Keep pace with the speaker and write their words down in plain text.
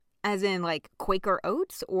As in, like, Quaker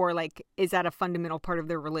Oats? Or, like, is that a fundamental part of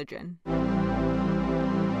their religion?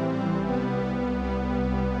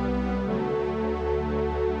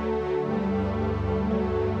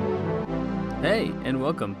 Hey, and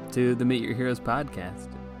welcome to the Meet Your Heroes podcast.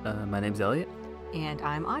 My name's Elliot. And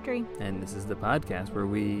I'm Audrey. And this is the podcast where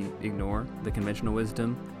we ignore the conventional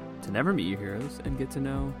wisdom to never meet your heroes and get to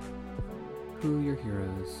know who your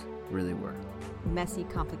heroes really were. Messy,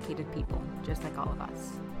 complicated people, just like all of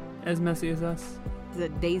us. As messy as us? The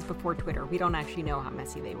days before Twitter, we don't actually know how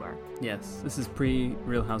messy they were. Yes, this is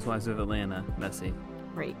pre-Real Housewives of Atlanta messy.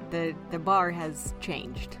 Right, the bar has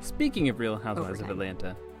changed. Speaking of Real Housewives of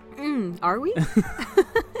Atlanta. Are we?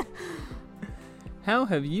 How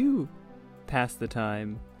have you passed the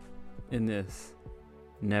time in this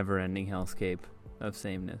never-ending hellscape of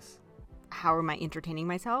sameness? How am I entertaining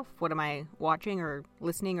myself? What am I watching or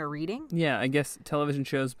listening or reading? Yeah, I guess television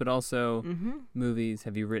shows, but also movies.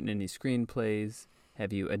 Have you written any screenplays?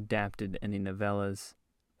 Have you adapted any novellas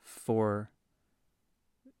for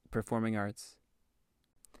performing arts?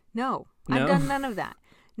 No, I've done none of that.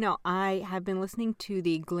 No, I have been listening to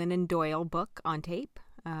the Glennon Doyle book on tape.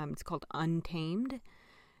 It's called Untamed,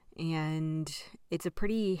 and it's a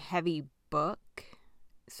pretty heavy book,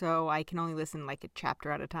 so I can only listen like a chapter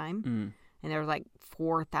at a time. And there's like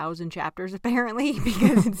 4,000 chapters apparently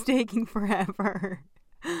because it's taking forever.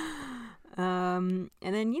 And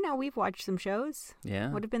then, we've watched some shows. Yeah.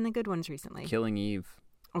 What have been the good ones recently? Killing Eve.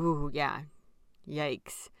 Oh, yeah.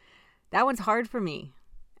 Yikes. That one's hard for me.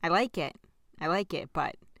 I like it,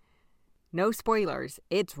 but no spoilers.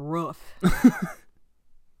 It's rough.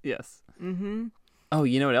 Yes. Oh,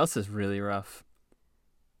 you know what else is really rough?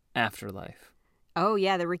 Afterlife. Oh,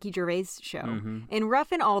 yeah, the Ricky Gervais show. And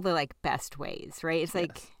rough in all the, like, best ways, right? It's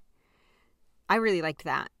like, I really liked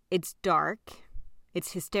that. It's dark.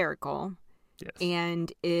 It's hysterical. Yes.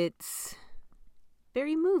 And it's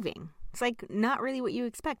very moving. It's, like, not really what you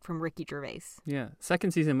expect from Ricky Gervais. Yeah.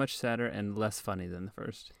 Second season, much sadder and less funny than the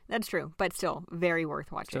first. That's true, but still very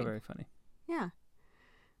worth watching. Still very funny. Yeah.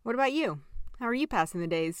 What about you? How are you passing the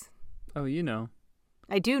days? Oh, you know.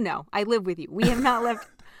 I do know. I live with you. We have not left...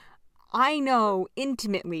 I know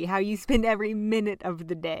intimately how you spend every minute of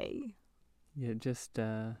the day. Yeah, just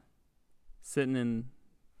sitting and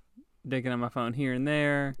digging on my phone here and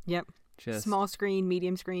there. Yep. Just small screen,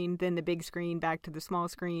 medium screen, then the big screen, back to the small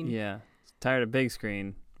screen. Yeah. Tired of big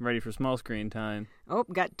screen. Ready for small screen time. Oh,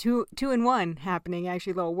 got two in one happening,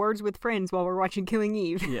 actually. Little words with friends while we're watching Killing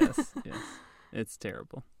Eve. Yes. It's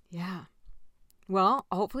terrible. Yeah. Well,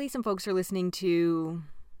 hopefully some folks are listening to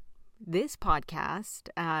this podcast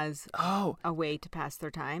as a way to pass their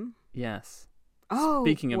time. Yes. Oh,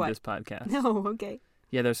 speaking of what? this podcast. No, okay.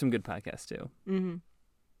 Yeah, there's some good podcasts too.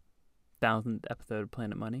 1,000th episode of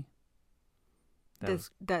Planet Money. The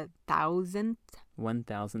 1,000th?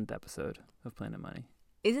 1,000th episode of Planet Money.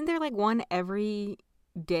 Isn't there like one every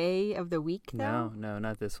day of the week though? No,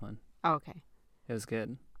 not this one. Oh, okay. It was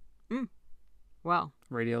good. Well.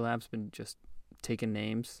 Radiolab's been just taking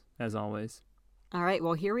names, as always. All right,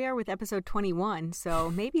 well, here we are with episode 21,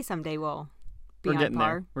 so maybe someday we'll be on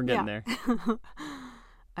par. We're getting there.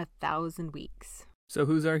 1,000 weeks. So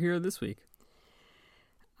who's our hero this week?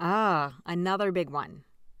 Another big one.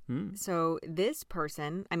 So this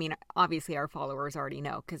person, I mean, obviously our followers already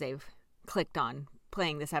know because they've clicked on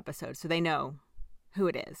playing this episode, so they know who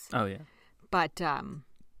it is. Oh, yeah. But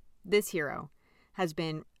this hero has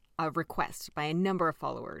been a request by a number of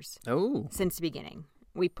followers since the beginning.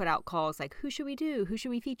 We put out calls like, who should we do? Who should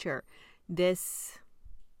we feature? This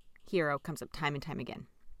hero comes up time and time again.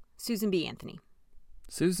 Susan B. Anthony.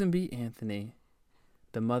 Susan B. Anthony,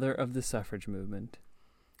 the mother of the suffrage movement.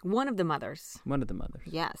 One of the mothers. One of the mothers.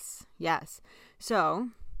 Yes. So,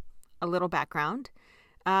 a little background.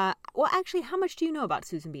 Well, actually, how much do you know about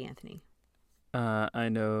Susan B. Anthony? I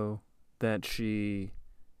know that she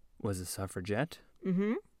was a suffragette.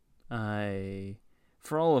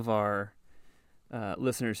 For all of our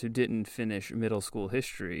listeners who didn't finish middle school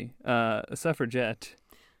history, a suffragette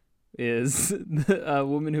is a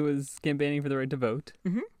woman who was campaigning for the right to vote.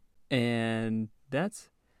 And that's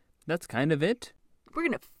kind of it. We're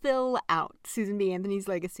going to fill out Susan B. Anthony's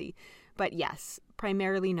legacy. But yes,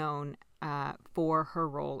 primarily known for her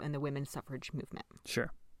role in the women's suffrage movement.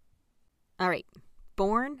 Sure. All right.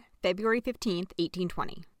 Born February 15th,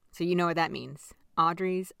 1820. So you know what that means.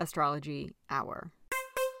 Audrey's Astrology Hour.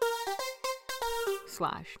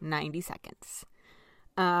 /90 seconds.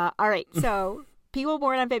 All right. So people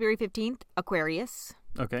born on February 15th, Aquarius.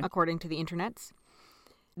 Okay. According to the internets.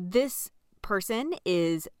 This person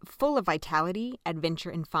is full of vitality, adventure,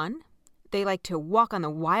 and fun. They like to walk on the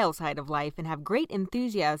wild side of life and have great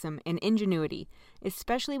enthusiasm and ingenuity,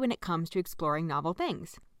 especially when it comes to exploring novel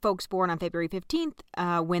things. Folks born on February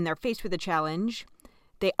 15th, when they're faced with a challenge,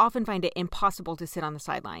 they often find it impossible to sit on the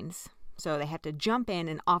sidelines. So they have to jump in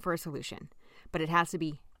and offer a solution. But it has to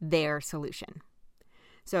be their solution.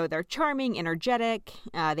 So they're charming, energetic,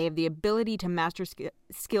 they have the ability to master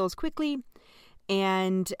skills quickly,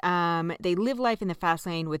 and they live life in the fast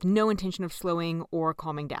lane with no intention of slowing or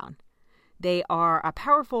calming down. They are a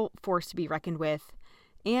powerful force to be reckoned with,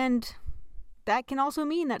 and that can also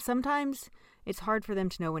mean that sometimes it's hard for them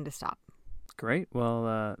to know when to stop. Great.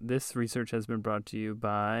 Well, this research has been brought to you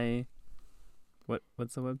by...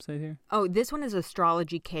 What's the website here? Oh, this one is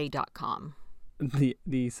astrologyk.com.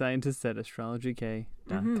 The scientists at astrologyk.com.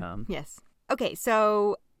 Mm-hmm. Yes. Okay,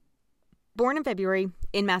 so born in February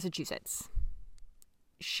in Massachusetts.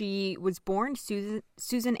 She was born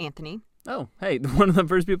Susan Anthony. Oh, hey, one of the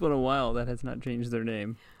first people in a while that has not changed their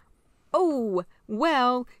name. Oh,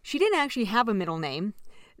 well, she didn't actually have a middle name.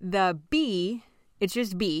 The B, it's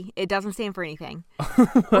just B, it doesn't stand for anything,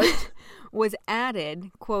 was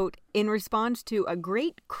added, quote, in response to a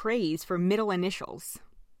great craze for middle initials.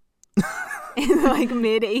 In like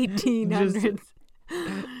mid-1800s.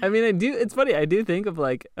 I mean, it's funny. I do think of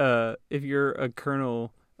like, if you're a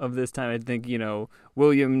colonel of this time, I'd think,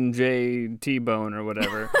 William J. T-Bone or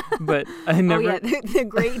whatever. But I never... Oh, yeah, the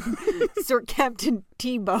great Sir Captain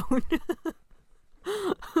T-Bone.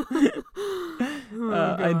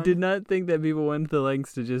 I did not think that people went to the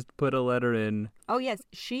lengths to just put a letter in. Oh, yes.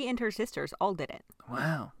 She and her sisters all did it.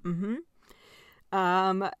 Wow. Mm-hmm.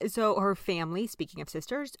 So her family, speaking of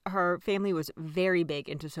sisters, her family was very big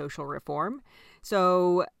into social reform.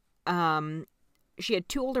 So, she had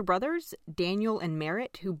two older brothers, Daniel and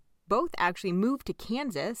Merritt, who both actually moved to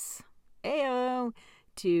Kansas,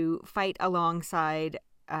 to fight alongside,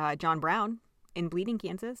 John Brown in Bleeding,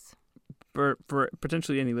 Kansas. For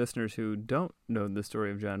potentially any listeners who don't know the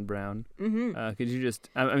story of John Brown, could you just,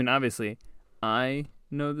 I mean, obviously, I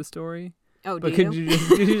know the story. Oh, but could you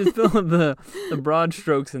just fill in the broad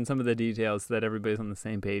strokes and some of the details so that everybody's on the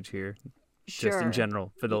same page here? Sure. Just in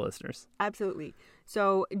general for the listeners. Absolutely.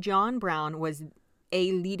 So John Brown was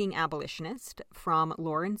a leading abolitionist from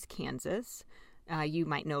Lawrence, Kansas. You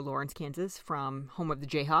might know Lawrence, Kansas from home of the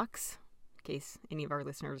Jayhawks, in case any of our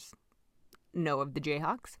listeners know of the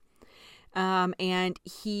Jayhawks. And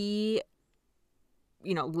he,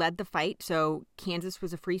 led the fight. So Kansas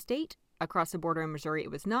was a free state. Across the border in Missouri,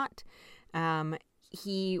 it was not.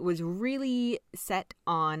 He was really set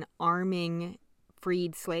on arming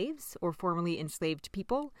freed slaves or formerly enslaved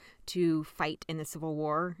people to fight in the Civil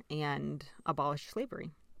War and abolish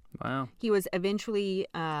slavery. Wow. He was eventually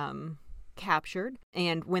captured.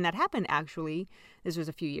 And when that happened, actually, this was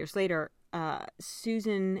a few years later,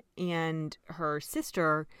 Susan and her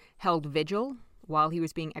sister held vigil while he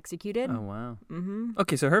was being executed. Oh, wow. Mm-hmm.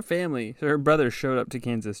 Okay, so her brothers showed up to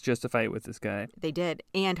Kansas just to fight with this guy. They did.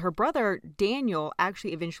 And her brother, Daniel,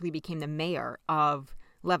 actually eventually became the mayor of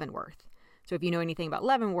Leavenworth. So if you know anything about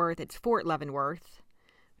Leavenworth, it's Fort Leavenworth,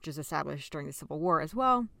 which was established during the Civil War as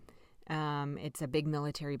well. It's a big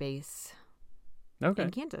military base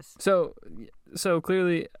in Kansas. So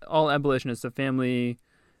clearly all abolitionists, the family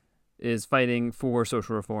is fighting for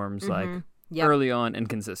social reforms early on and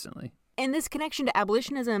consistently. And this connection to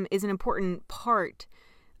abolitionism is an important part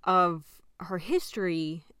of her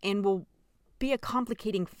history and will be a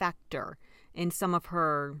complicating factor in some of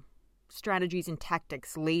her strategies and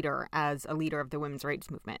tactics later as a leader of the women's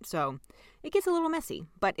rights movement. So it gets a little messy,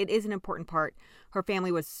 but it is an important part. Her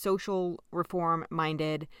family was social reform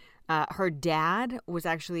minded. Her dad was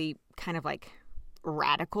actually kind of like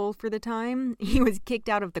radical for the time. He was kicked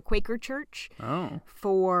out of the Quaker church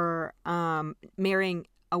for marrying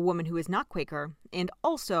a woman who is not Quaker and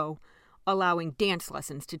also allowing dance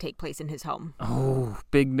lessons to take place in his home. Oh,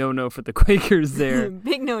 big no-no for the Quakers there.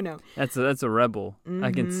 Big no-no. That's a rebel. Mm-hmm.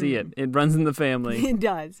 I can see it. It runs in the family. It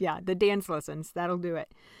does, yeah. The dance lessons, that'll do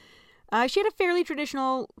it. She had a fairly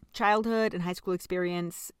traditional childhood and high school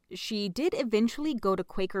experience. She did eventually go to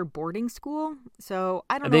Quaker boarding school, so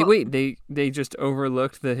I don't know. They just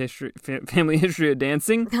overlooked the family history of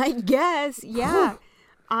dancing? I guess, yeah.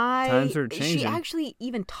 Times are changing. She actually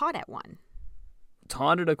even taught at one.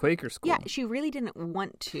 Taught at a Quaker school? Yeah, she really didn't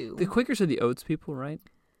want to. The Quakers are the oats people, right?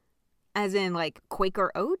 As in, like, Quaker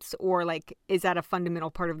oats? Or, like, is that a fundamental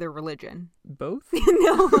part of their religion? Both?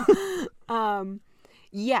 No.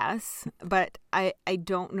 Yes, but I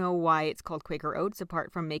don't know why it's called Quaker oats,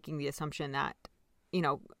 apart from making the assumption that,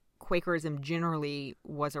 Quakerism generally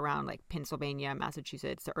was around like Pennsylvania,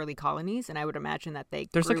 Massachusetts, the early colonies, and I would imagine that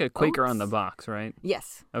there's grew like a Quaker oats. on the box, right?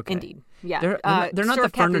 Yes, Okay. indeed. Yeah, They're not Sir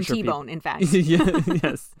the Captain furniture T-Bone, in fact. Yeah,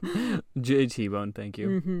 yes. J. T-Bone, thank you.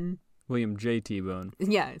 Mm-hmm. William J. T-Bone.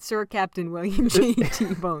 Yeah, Sir Captain William J.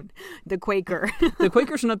 T-Bone, the Quaker. The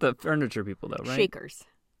Quakers are not the furniture people, though, right? Shakers,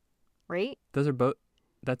 right? Those are both.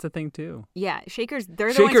 That's a thing too. Yeah, Shakers. They're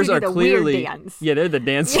the Shakers ones who are do the clearly weird dance. Yeah, they're the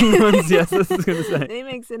dancing ones. Yes, that's what I was gonna say. They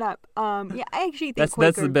mix it up. Yeah, I actually think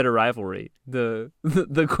That's the better rivalry. The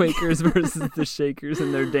Quakers versus the Shakers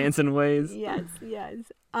and their dancing ways. Yes.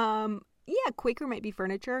 Yeah, Quaker might be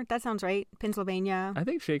furniture. That sounds right. Pennsylvania. I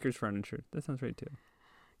think Shakers furniture. That sounds right too.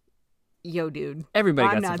 Yo, dude. Everybody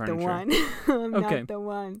I'm got some not furniture. the one. I'm Okay. not the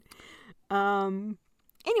one.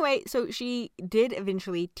 Anyway, so she did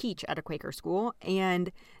eventually teach at a Quaker school,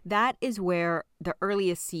 and that is where the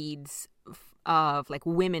earliest seeds of like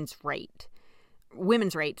women's rights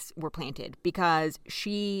were planted, because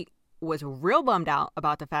she was real bummed out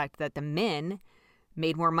about the fact that the men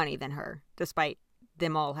made more money than her, despite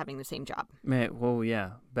them all having the same job. Man, well,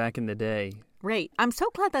 yeah, back in the day. Right. I'm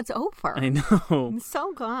so glad that's over. I know. I'm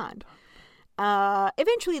so glad.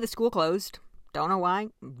 Eventually the school closed. Don't know why.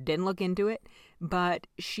 Didn't look into it. But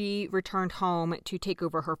she returned home to take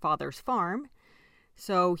over her father's farm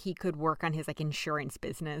so he could work on his like insurance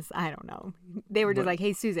business. I don't know. They were just like,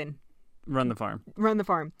 hey, Susan. Run the farm. Run the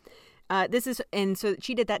farm. And so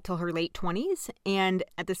she did that till her late 20s. And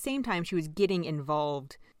at the same time, she was getting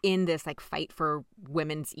involved in this like fight for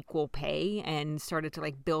women's equal pay and started to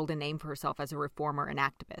like build a name for herself as a reformer and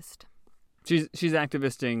activist. She's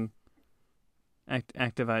activisting.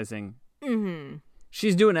 Mm-hmm.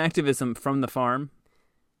 She's doing activism from the farm.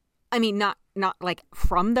 I mean, not like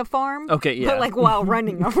from the farm. Okay, yeah. But like while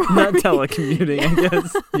running a farm. Not telecommuting, I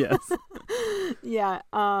guess. Yes. Yeah.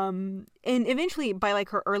 And eventually, by like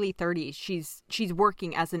her early 30s, she's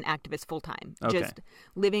working as an activist full time, Okay. just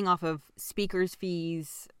living off of speakers'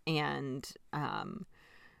 fees, and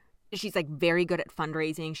she's like very good at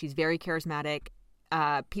fundraising. She's very charismatic.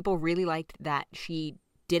 People really liked that she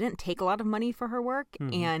didn't take a lot of money for her work,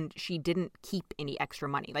 and she didn't keep any extra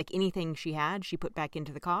money. Like anything she had, she put back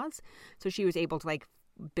into the cause. So she was able to like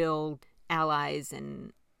build allies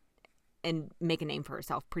and make a name for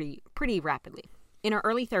herself pretty rapidly. In her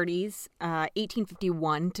early 30s,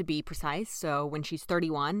 1851 to be precise, so when she's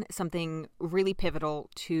 31, something really pivotal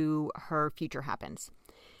to her future happens.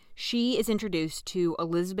 She is introduced to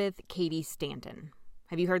Elizabeth Cady Stanton.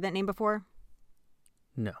 Have you heard that name before?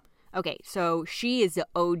 No. Okay, so she is the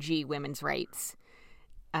OG women's rights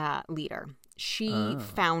leader. She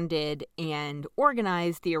founded and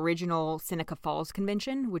organized the original Seneca Falls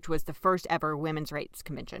Convention, which was the first ever women's rights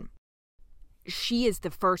convention. She is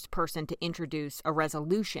the first person to introduce a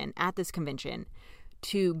resolution at this convention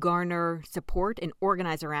to garner support and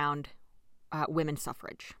organize around women's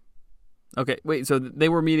suffrage. Okay, wait, so they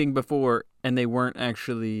were meeting before and they weren't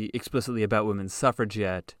actually explicitly about women's suffrage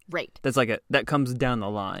yet. Right. That's like that comes down the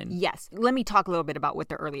line. Yes. Let me talk a little bit about what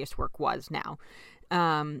their earliest work was now.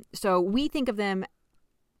 So we think of them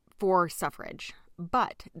for suffrage,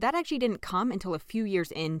 but that actually didn't come until a few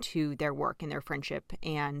years into their work and their friendship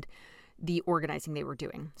and the organizing they were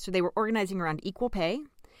doing. So they were organizing around equal pay.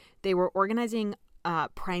 They were organizing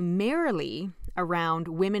primarily around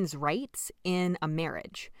women's rights in a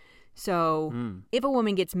marriage. So if a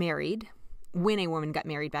woman gets married, when a woman got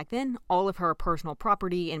married back then, all of her personal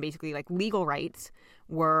property and basically like legal rights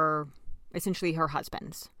were essentially her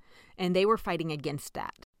husband's. And they were fighting against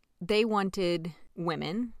that. They wanted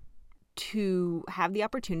women to have the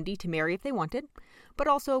opportunity to marry if they wanted, but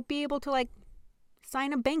also be able to like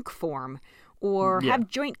sign a bank form or have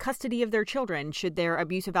joint custody of their children should their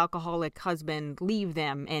abusive alcoholic husband leave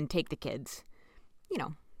them and take the kids. You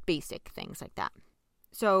know, basic things like that.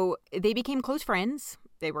 So they became close friends.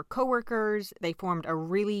 They were coworkers. They formed a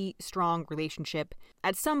really strong relationship.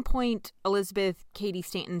 At some point, Elizabeth Cady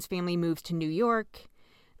Stanton's family moves to New York,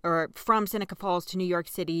 or from Seneca Falls to New York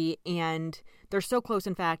City, and they're so close,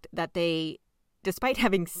 in fact, that they, despite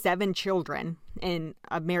having 7 children and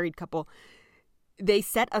a married couple, they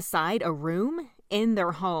set aside a room in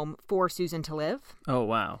their home for Susan to live. Oh,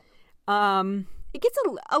 wow. It gets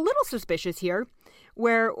a little suspicious here,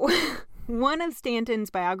 where one of Stanton's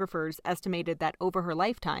biographers estimated that over her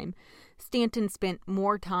lifetime, Stanton spent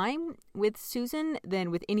more time with Susan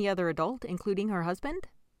than with any other adult, including her husband.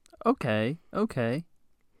 Okay.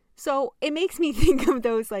 So it makes me think of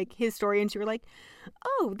those like historians who are like,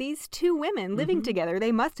 oh, these 2 women living together,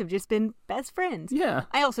 they must have just been best friends. Yeah.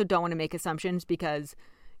 I also don't want to make assumptions because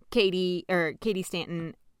Elizabeth Cady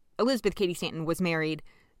Stanton was married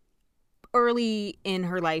early in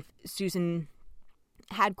her life, Susan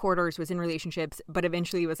had quarters, was in relationships, but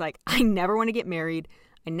eventually was like, I never want to get married.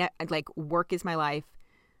 Work is my life.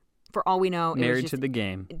 For all we know, married to the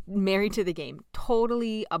game. Married to the game.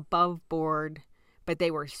 Totally above board, but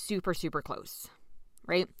they were super, super close,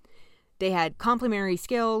 right? They had complementary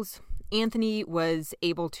skills. Anthony was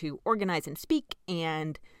able to organize and speak,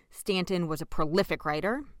 and Stanton was a prolific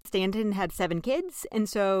writer. Stanton had 7 kids, and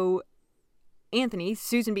so Anthony,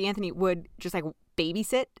 Susan B. Anthony, would just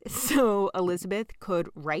babysit so Elizabeth could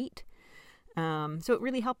write. So it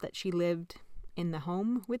really helped that she lived in the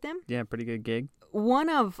home with them. Yeah, pretty good gig. One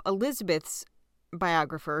of Elizabeth's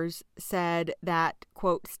biographers said that,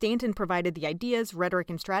 quote, Stanton provided the ideas, rhetoric,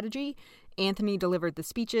 and strategy. Anthony delivered the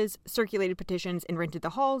speeches, circulated petitions, and rented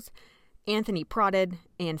the halls. Anthony prodded,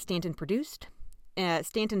 and Stanton produced.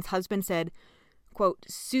 Stanton's husband said, quote,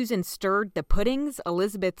 Susan stirred the puddings,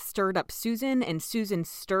 Elizabeth stirred up Susan, and Susan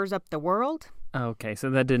stirs up the world. Okay, so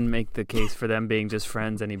that didn't make the case for them being just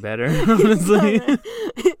friends any better, honestly.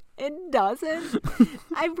 It doesn't.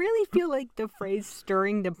 I really feel like the phrase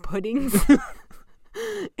stirring the puddings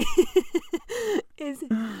is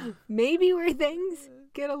maybe where things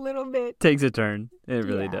get a little bit... Takes a turn. It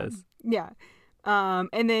really does. Yeah.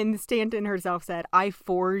 And then Stanton herself said, I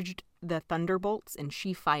forged the thunderbolts and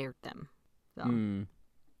she fired them. So, a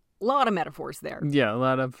lot of metaphors there. Yeah, a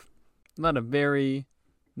lot of very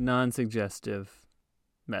non-suggestive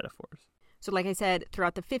metaphors. So like I said,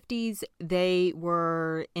 throughout the 50s, they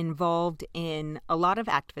were involved in a lot of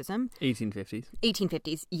activism. 1850s.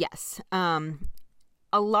 1850s, yes.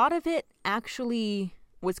 A lot of it actually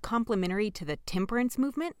was complementary to the temperance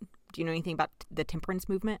movement. Do you know anything about the temperance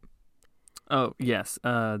movement? Oh, yes.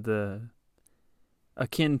 Akin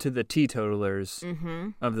to the teetotalers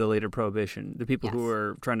of the later Prohibition. The people who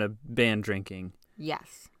were trying to ban drinking.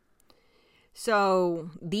 Yes. So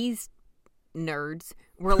these nerds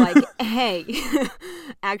were like, hey,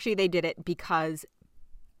 actually they did it because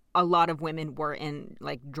a lot of women were in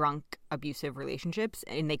drunk, abusive relationships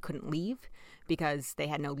and they couldn't leave because they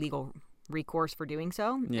had no legal recourse for doing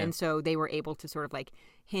so. Yeah. And so they were able to sort of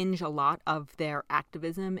hinge a lot of their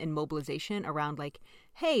activism and mobilization around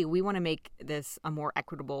hey, we want to make this a more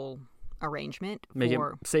equitable arrangement. Make it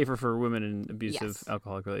safer for women in abusive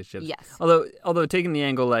alcoholic relationships. Yes. Although taking the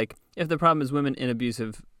angle if the problem is women in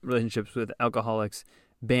abusive relationships with alcoholics,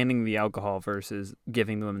 banning the alcohol versus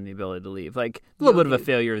giving the women the ability to leave. A little bit of a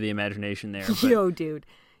failure of the imagination there. But... Yo, dude.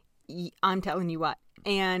 I'm telling you what.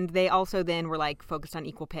 And they also then were focused on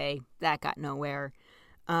equal pay. That got nowhere.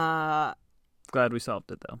 Glad we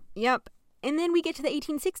solved it though. Yep. And then we get to the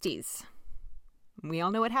 1860s. We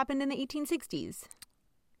all know what happened in the 1860s.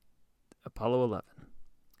 Apollo 11.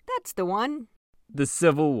 That's the one. The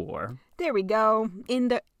Civil War. There we go. In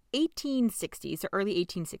the 1860s, or early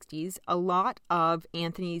 1860s, a lot of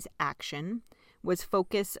Anthony's action was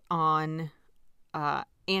focused on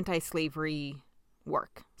anti-slavery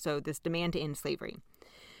work. So this demand to end slavery.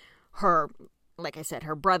 Her, like I said,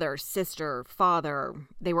 her brother, sister, father,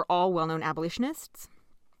 they were all well-known abolitionists.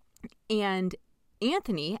 And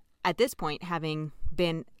Anthony, at this point, having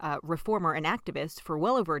been a reformer and activist for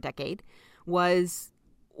well over a decade, was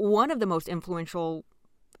one of the most influential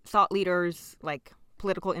thought leaders,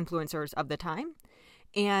 political influencers of the time,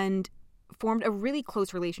 and formed a really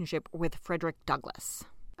close relationship with Frederick Douglass.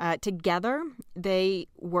 Together, they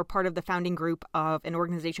were part of the founding group of an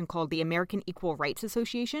organization called the American Equal Rights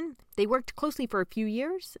Association. They worked closely for a few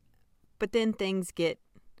years, but then things get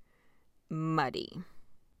muddy.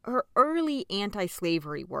 Her early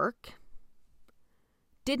anti-slavery work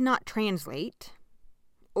did not translate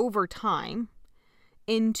over time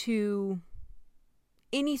into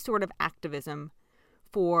any sort of activism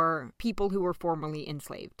for people who were formerly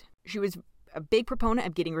enslaved. She was a big proponent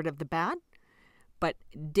of getting rid of the bad, but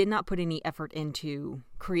did not put any effort into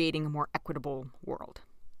creating a more equitable world.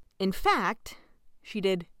 In fact, she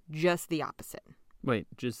did just the opposite. Wait,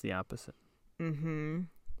 just the opposite? Mm-hmm.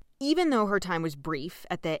 Even though her time was brief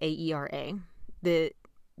at the AERA, the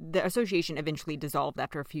association eventually dissolved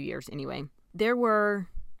after a few years anyway. There were,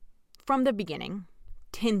 from the beginning,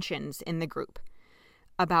 tensions in the group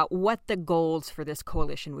about what the goals for this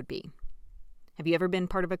coalition would be. Have you ever been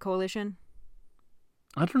part of a coalition?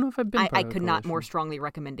 I don't know if I've been part of a I could coalition. not more strongly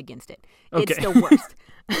recommend against it. Okay. It's the worst.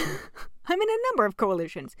 I'm in a number of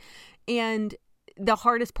coalitions. And the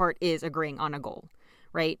hardest part is agreeing on a goal,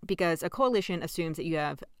 right? Because a coalition assumes that you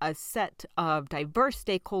have a set of diverse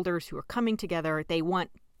stakeholders who are coming together. They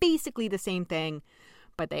want basically the same thing,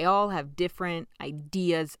 but they all have different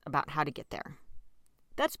ideas about how to get there.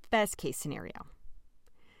 That's best case scenario.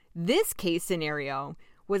 This case scenario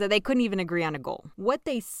was that they couldn't even agree on a goal. What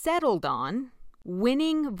they settled on,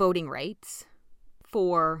 winning voting rights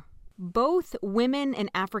for both women and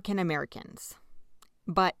African Americans,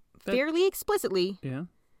 but fairly explicitly,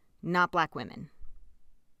 not black women.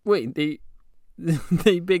 Wait, they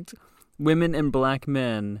picked women and black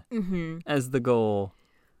men as the goal.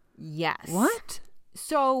 Yes. What?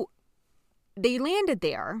 So they landed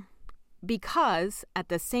there because at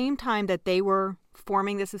the same time that they were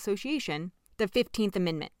forming this association, the 15th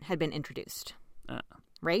Amendment had been introduced.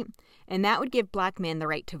 Right? And that would give black men the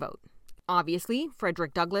right to vote. Obviously,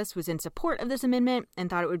 Frederick Douglass was in support of this amendment and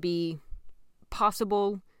thought it would be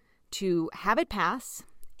possible to have it pass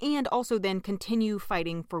and also then continue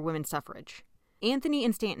fighting for women's suffrage. Anthony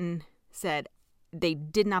and Stanton said they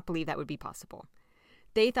did not believe that would be possible.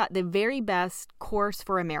 They thought the very best course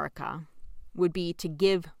for America would be to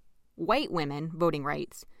give white women voting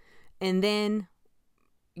rights and then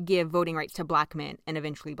give voting rights to black men and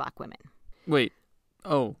eventually black women. Wait.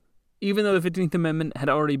 Oh. Even though the 15th Amendment had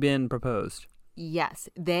already been proposed? Yes.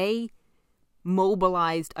 They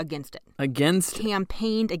mobilized against it.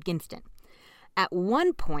 Campaigned against it. At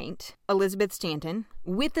one point, Elizabeth Stanton,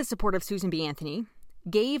 with the support of Susan B. Anthony,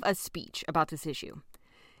 gave a speech about this issue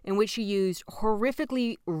in which she used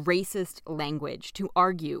horrifically racist language to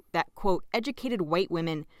argue that, quote, educated white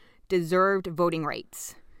women deserved voting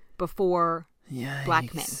rights before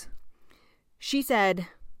black men. She said,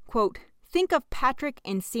 quote, think of Patrick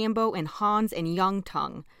and Sambo and Hans and Young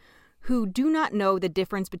Tongue, who do not know the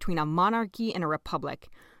difference between a monarchy and a republic,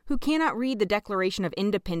 who cannot read the Declaration of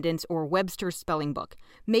Independence or Webster's Spelling Book,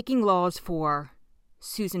 making laws for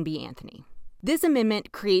Susan B. Anthony. This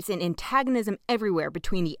amendment creates an antagonism everywhere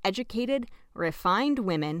between the educated, refined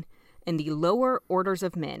women and the lower orders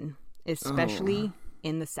of men, especially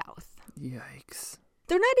in the South. Yikes.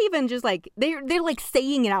 They're not even just like, they're like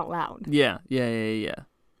saying it out loud. Yeah.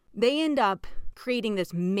 They end up creating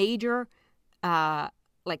this major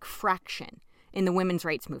fraction in the women's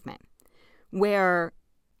rights movement where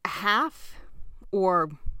half, or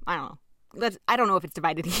I don't know if it's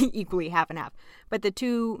divided equally, half and half, but the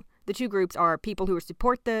two groups are people who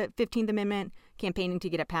support the 15th Amendment, campaigning to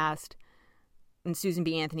get it passed, and Susan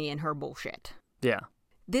B. Anthony and her bullshit. Yeah.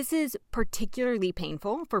 This is particularly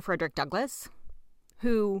painful for Frederick Douglass,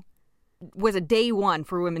 who was a day one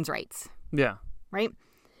for women's rights. Yeah. Right?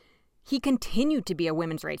 He continued to be a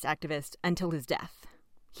women's rights activist until his death.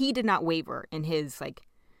 He did not waver in his,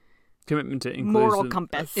 commitment to moral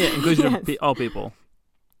compass. Inclusion of all people.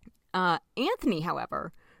 Anthony,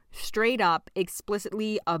 however, straight up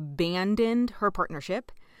explicitly abandoned her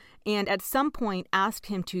partnership and at some point asked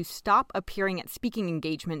him to stop appearing at speaking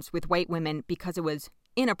engagements with white women because it was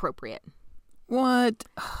inappropriate. What?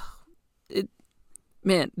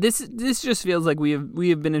 This just feels like we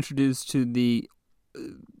have been introduced to the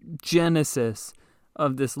genesis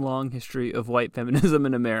of this long history of white feminism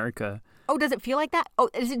in America. Oh, does it feel like that? Oh,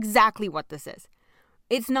 it's exactly what this is.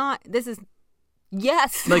 It's not, this is,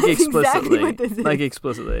 yes. Like explicitly. Exactly what this is. Like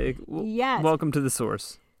explicitly. Yes. Welcome to the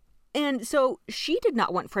source. And so she did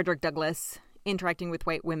not want Frederick Douglass interacting with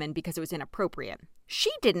white women because it was inappropriate.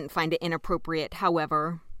 She didn't find it inappropriate,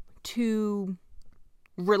 however, to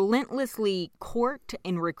relentlessly court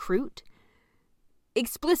and recruit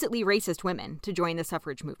explicitly racist women to join the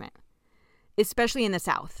suffrage movement, especially in the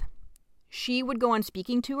South. She would go on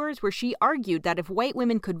speaking tours where she argued that if white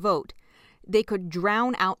women could vote, they could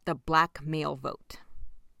drown out the black male vote.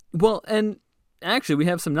 Well, and actually, we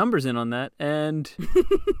have some numbers in on that, and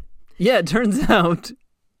yeah, it turns out,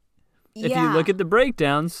 if you look at the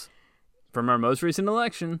breakdowns from our most recent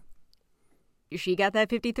election, she got that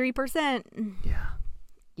 53%. Yeah.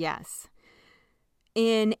 Yes.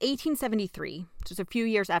 In 1873, just a few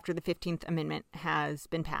years after the 15th Amendment has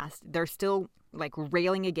been passed, they're still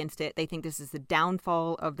railing against it. They think this is the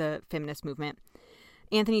downfall of the feminist movement.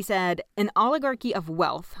 Anthony said, an oligarchy of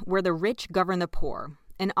wealth where the rich govern the poor,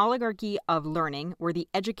 an oligarchy of learning where the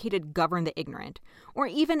educated govern the ignorant, or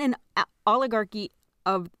even an oligarchy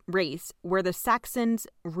of race where the Saxons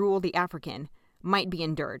rule the African might be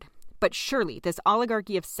endured. But surely this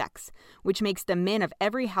oligarchy of sex, which makes the men of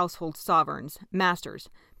every household sovereigns, masters,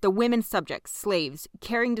 the women subjects, slaves,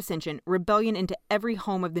 carrying dissension, rebellion into every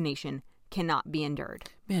home of the nation, cannot be endured.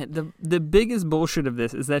 Man, the biggest bullshit of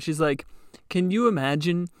this is that she's like, can you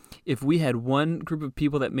imagine if we had one group of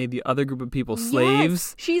people that made the other group of people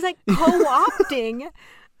slaves? Yes. She's co-opting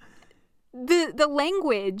the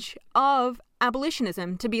language of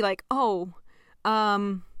abolitionism to be like,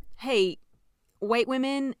 hey, white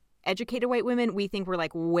women, educated white women, we think we're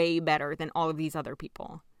way better than all of these other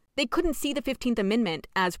people. they couldn't see the 15th Amendment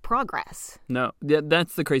as progress. No,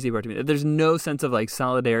 that's the crazy part to me. There's no sense of like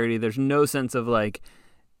solidarity. There's no sense of like,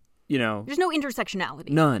 There's no intersectionality.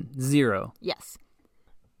 None. Zero. Yes.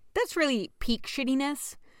 That's really peak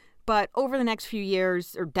shittiness. But over the next few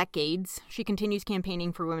years or decades, she continues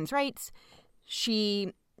campaigning for women's rights.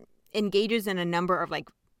 She engages in a number of like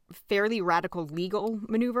fairly radical legal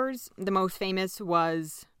maneuvers. The most famous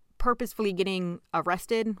was purposefully getting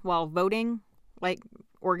arrested while voting, like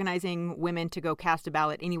organizing women to go cast a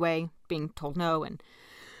ballot anyway, being told no, and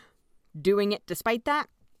doing it despite that.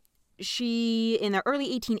 She, in the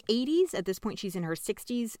early 1880s, at this point she's in her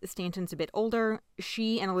 60s, Stanton's a bit older,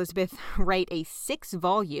 she and Elizabeth write a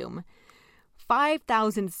 6-volume,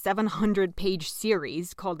 5,700-page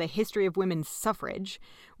series called The History of Women's Suffrage,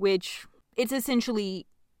 which it's essentially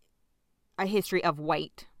a history of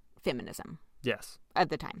white feminism. Yes. At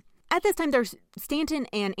the time. At this time, Stanton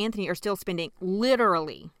and Anthony are still spending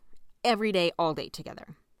literally every day, all day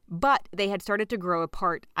together. But they had started to grow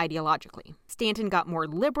apart ideologically. Stanton got more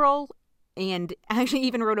liberal and actually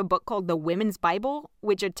even wrote a book called The Women's Bible,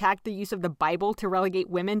 which attacked the use of the Bible to relegate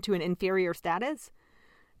women to an inferior status.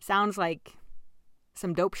 Sounds like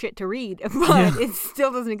some dope shit to read, but it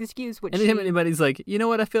still doesn't excuse what Anytime anybody's like, you know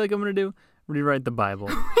what I feel like I'm going to do? Rewrite the Bible.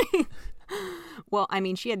 Well, I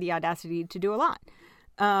mean, she had the audacity to do a lot.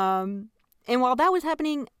 And while that was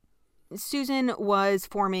happening, Susan was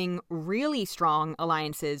forming really strong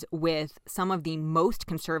alliances with some of the most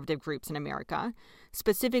conservative groups in America,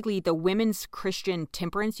 specifically the Women's Christian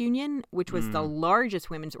Temperance Union, which was the largest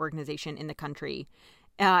women's organization in the country.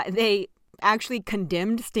 They actually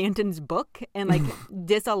condemned Stanton's book and like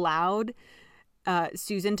disallowed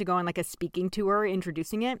Susan to go on like a speaking tour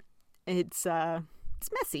introducing it. It's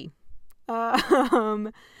messy.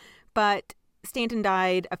 But Stanton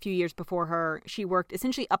died a few years before her. She worked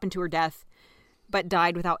essentially up into her death, but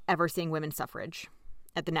died without ever seeing women's suffrage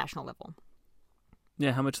at the national level.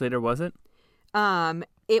 Yeah, how much later was it?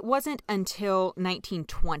 It wasn't until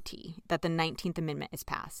 1920 that the 19th Amendment is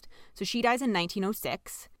passed. So she dies in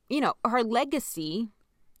 1906. Her legacy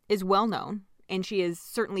is well known, and she is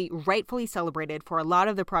certainly rightfully celebrated for a lot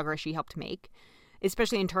of the progress she helped make,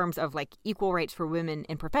 especially in terms of like equal rights for women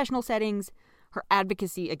in professional settings, her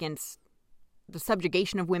advocacy against the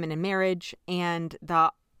subjugation of women in marriage, and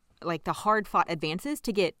the hard-fought advances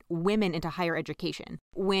to get women into higher education.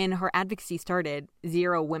 When her advocacy started,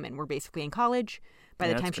 0 women were basically in college. By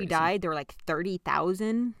the time she died, there were like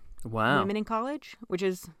 30,000 women in college, which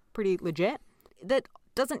is pretty legit. That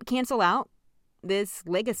doesn't cancel out this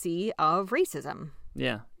legacy of racism.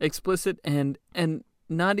 Yeah, explicit and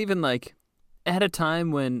not even like at a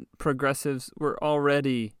time when progressives were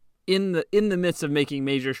already in the midst of making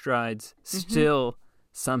major strides, still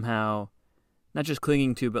somehow not just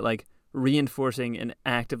clinging to, but like reinforcing and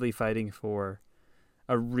actively fighting for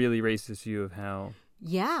a really racist view of how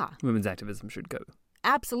women's activism should go.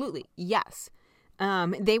 Absolutely. Yes.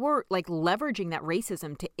 They were like leveraging that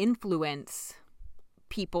racism to influence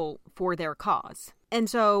people for their cause. And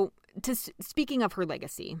so speaking of her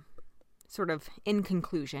legacy, sort of in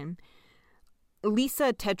conclusion,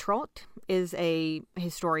 Lisa Tetrault is a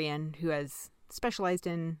historian who has specialized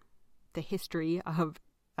in the history of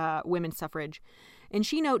women's suffrage. And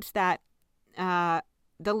she notes that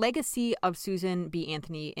the legacy of Susan B.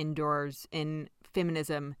 Anthony endures in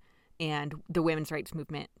feminism and the women's rights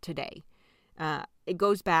movement today. It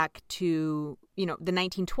goes back to, the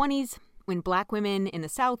 1920s when Black women in the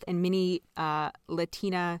South and many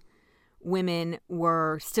Latina women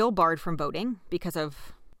were still barred from voting because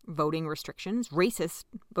of voting restrictions, racist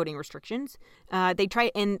voting restrictions.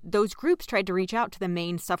 And those groups tried to reach out to the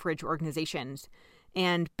main suffrage organizations.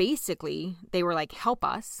 And basically, they were like, help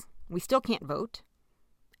us. We still can't vote.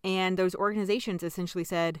 And those organizations essentially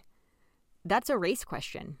said, that's a race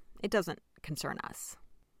question. It doesn't concern us.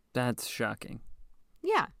 That's shocking.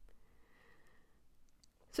 Yeah.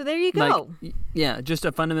 So there you go. Just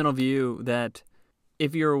a fundamental view that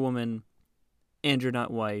if you're a woman and you're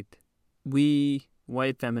not white, we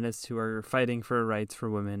white feminists who are fighting for rights for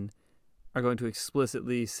women are going to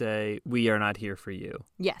explicitly say, we are not here for you.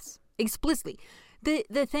 Yes, explicitly.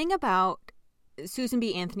 The thing about Susan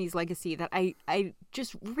B. Anthony's legacy that I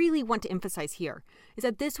just really want to emphasize here is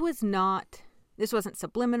that this wasn't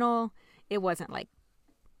subliminal. It wasn't like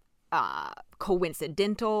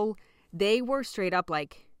coincidental. They were straight up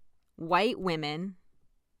like, white women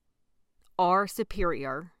are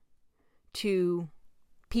superior to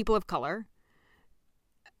people of color,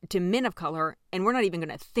 to men of color, and we're not even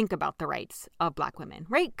going to think about the rights of Black women,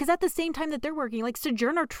 right? Because at the same time that they're working, like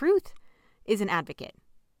Sojourner Truth is an advocate.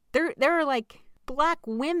 There are like Black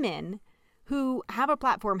women who have a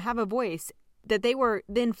platform, have a voice that they were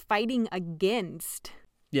then fighting against.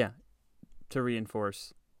 Yeah, to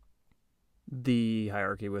reinforce the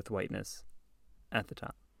hierarchy with whiteness at the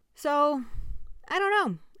top. So, I don't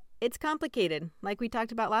know. It's complicated. Like we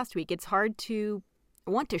talked about last week, it's hard to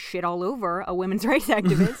want to shit all over a women's rights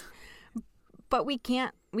activist, but we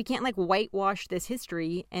can't like whitewash this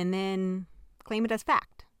history and then claim it as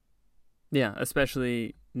fact. Yeah,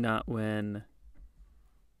 especially not when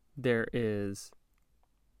there is,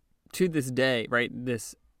 to this day, right,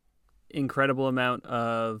 this incredible amount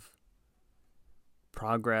of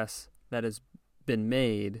progress that has been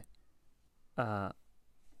made,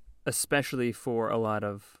 especially for a lot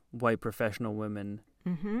of white professional women,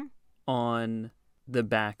 on the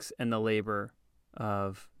backs and the labor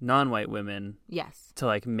of non-white women. Yes. To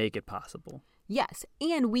like make it possible. Yes.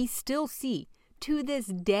 And we still see to this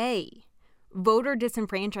day voter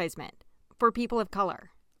disenfranchisement for people of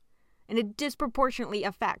color. And it disproportionately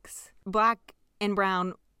affects Black and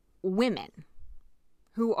brown women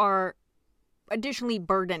who are additionally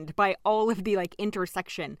burdened by all of the like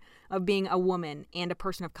intersection of being a woman and a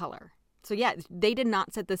person of color. So yeah, they did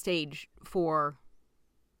not set the stage for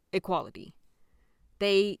equality.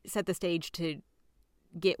 They set the stage to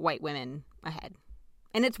get white women ahead.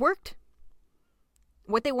 And it's worked.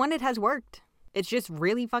 What they wanted has worked. It's just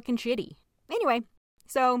really fucking shitty. Anyway,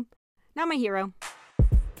 so not my hero.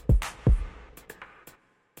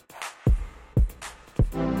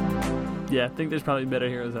 Yeah, I think there's probably better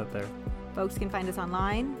heroes out there. Folks can find us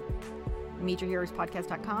online,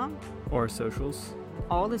 meetyourheroespodcast.com. Or socials.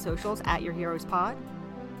 All the socials at Your Heroes Pod.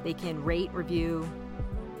 They can rate, review,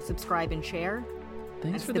 subscribe, and share.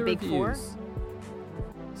 Thanks for the big reviews.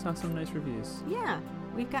 4. Saw some nice reviews. Yeah,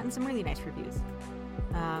 we've gotten some really nice reviews.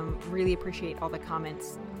 Really appreciate all the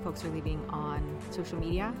comments folks are leaving on social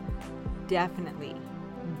media. Definitely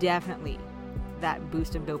that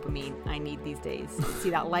boost of dopamine I need these days. See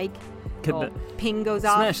that like? Ping goes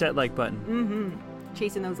off. Smash that like button.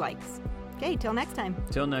 Chasing those likes. Okay, till next time.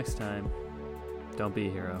 Till next time. Don't be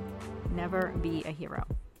a hero. Never be a hero.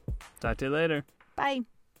 Talk to you later. Bye.